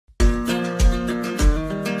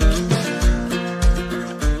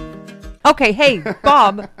Okay, hey,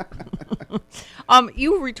 Bob.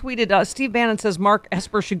 You retweeted, Steve Bannon says Mark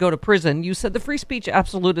Esper should go to prison. You said the free speech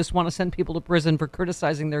absolutists want to send people to prison for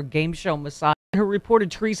criticizing their game show messiah who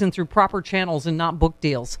reported treason through proper channels and not book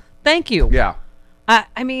deals. Thank you. Yeah.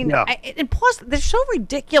 I mean, and plus, they're so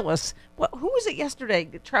ridiculous. Who was it yesterday?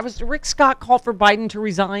 Travis, Rick Scott called for Biden to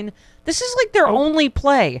resign. This is like their only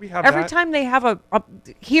play. Every time they have a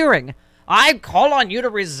hearing, I call on you to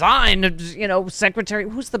resign. You know, Secretary,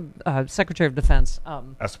 who's the Secretary of Defense?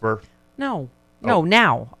 Esper. No,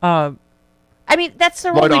 now. I mean, that's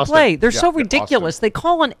their only play. They're so ridiculous. They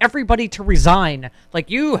call on everybody to resign. Like,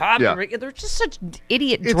 you have to. They're just such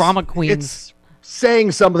idiot drama queens. It's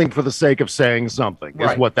saying something for the sake of saying something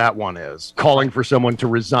is what that one is. Calling for someone to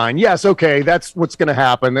resign. Yes, okay, that's what's going to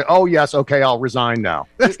happen. Oh, yes, okay, I'll resign now.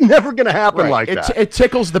 That's never going to happen like that. It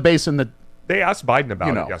tickles the base in the... They asked Biden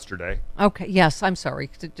about it yesterday. Okay, yes, I'm sorry.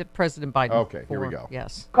 President Biden. Okay, here we go.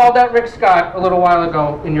 Yes. Called out Rick Scott a little while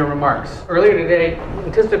ago in your remarks. Earlier today,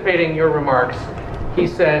 anticipating your remarks, he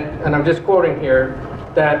said, and I'm just quoting here,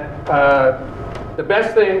 that the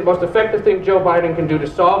best thing, most effective thing Joe Biden can do to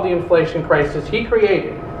solve the inflation crisis he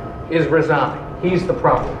created is resign. He's the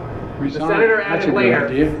problem. The senator added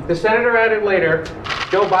later,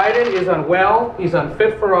 Joe Biden is unwell, he's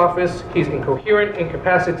unfit for office, he's incoherent,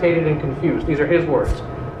 incapacitated, and confused. These are his words.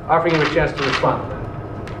 Offering him a chance to respond to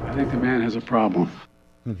that. I think the man has a problem.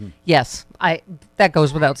 Yes, that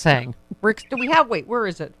goes without saying. Rick, do we have, wait, where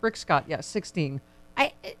is it? Rick Scott, 16.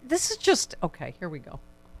 This is just, okay, here we go.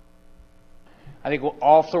 I think what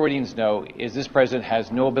all Floridians know is this president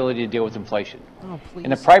has no ability to deal with inflation. Oh, please. In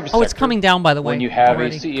the private sector, it's coming down, by the way. When you have a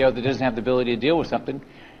CEO that doesn't have the ability to deal with something,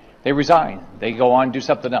 they resign. They go on and do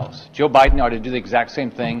something else. Joe Biden ought to do the exact same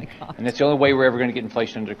thing, and that's the only way we're ever going to get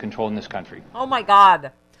inflation under control in this country. Oh, my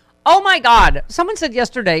God. Oh, my God. Someone said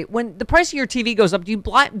yesterday, when the price of your TV goes up, do you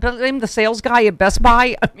blame the sales guy at Best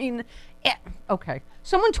Buy? I mean, okay.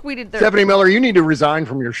 Someone tweeted there. Stephanie Miller, you need to resign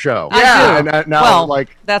from your show. I do. And now,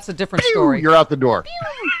 that's a different story. You're out the door.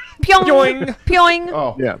 Pyoing. Pyoing.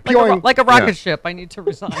 Oh, yeah. Pyoing. Like a rocket ship. I need to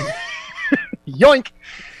resign. Yoink.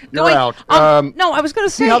 You're out. No, I was going to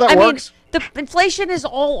say, see how that works? The inflation is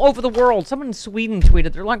all over the world. Someone in Sweden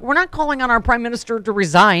tweeted, they're like, we're not calling on our prime minister to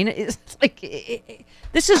resign. It's like,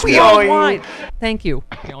 this is worldwide. Thank you.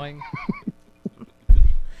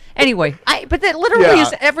 Anyway, but that literally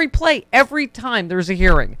is every play, every time there's a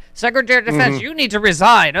hearing. Secretary of Defense, you need to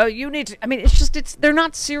resign. Oh, you need to. I mean, they're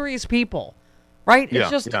not serious people, right?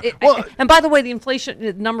 It's just. And by the way, the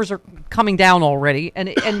inflation numbers are coming down already.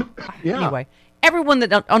 And anyway, everyone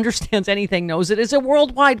that understands anything knows it is a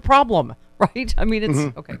worldwide problem, right? I mean,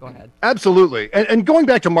 it's okay. Go ahead. Absolutely. And going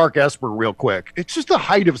back to Mark Esper real quick, it's just the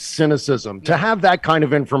height of cynicism to have that kind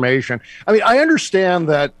of information. I mean, I understand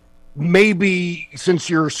that. Maybe since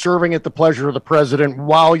you're serving at the pleasure of the president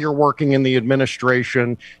while you're working in the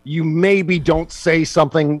administration, you maybe don't say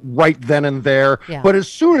something right then and there. Yeah. But as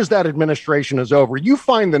soon as that administration is over, you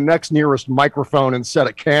find the next nearest microphone and set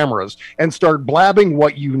of cameras and start blabbing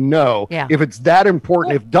what you know. Yeah. If it's that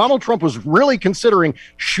important, if Donald Trump was really considering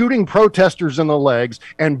shooting protesters in the legs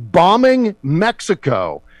and bombing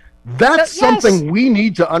Mexico, that's something we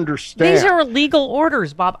need to understand. These are illegal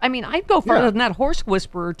orders, Bob. I mean, I'd go further than that. Horse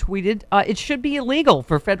Whisperer tweeted, it should be illegal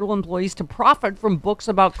for federal employees to profit from books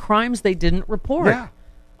about crimes they didn't report. Yeah.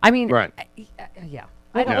 I mean, Well,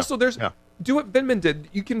 also, there's do what Vindman did.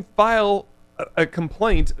 You can file a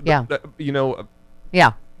complaint.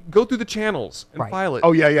 Go through the channels and file it.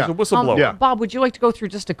 Oh, yeah. As a whistleblower. Bob, would you like to go through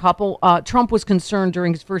just a couple? Trump was concerned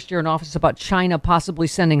during his first year in office about China possibly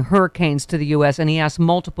sending hurricanes to the U.S., and he asked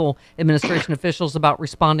multiple administration officials about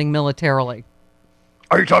responding militarily.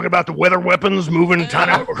 Are you talking about the weather weapons moving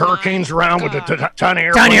tiny hurricanes around with the tiny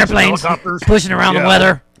airplanes helicopters? Pushing around the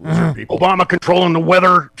weather? Obama controlling the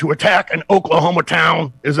weather to attack an Oklahoma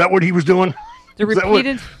town. Is that what he was doing? The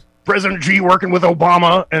repeated... President Xi working with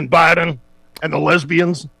Obama and Biden and the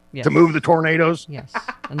lesbians to move the tornadoes? Yes,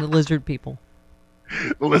 and the lizard people.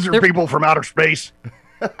 The lizard people from outer space.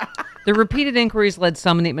 The repeated inquiries led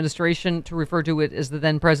some in the administration to refer to it as the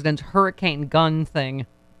then president's hurricane gun thing.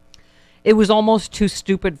 It was almost too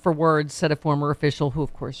stupid for words, said a former official who,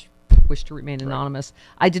 of course, wished to remain anonymous.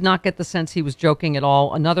 I did not get the sense he was joking at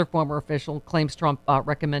all. Another former official claims Trump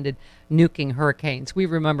recommended nuking hurricanes. We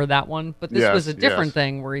remember that one, but this was a different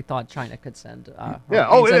thing where he thought China could send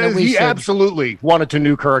hurricanes. He absolutely wanted to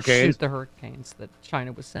nuke hurricanes. Shoot the hurricanes that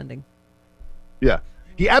China was sending. Yeah.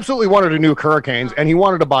 He absolutely wanted to nuke hurricanes, and he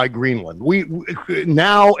wanted to buy Greenland. We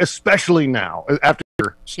now, especially now, after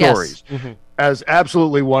stories, as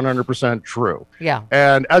absolutely 100% true. Yeah.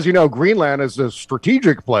 And as you know, Greenland is a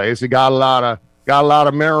strategic place. It got a lot of Got a lot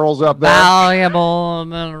of minerals up there. Valuable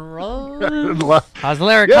minerals. As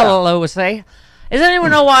Larry Yeah. Cullow would say. Does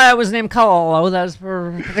anyone know why I was named Cullow? That's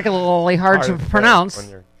particularly hard to pronounce. When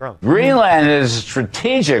you're drunk. Greenland is a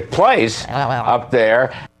strategic place up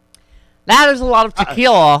there. That is a lot of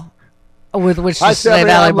tequila with which to Hi, say Stephanie. I'm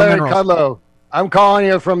valuable Larry minerals. Kudlow. I'm calling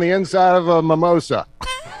you from the inside of a mimosa.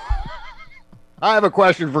 I have a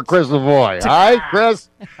question for Chris Lavoie. Hi, Chris.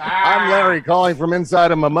 I'm Larry calling from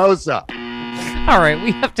inside a mimosa. All right,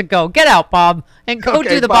 we have to go. Get out, Bob, and go Okay,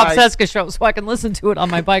 do the bye. Bob Cesca Show so I can listen to it on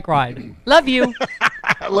my bike ride. Love you.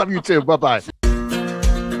 I love you too. Bye-bye.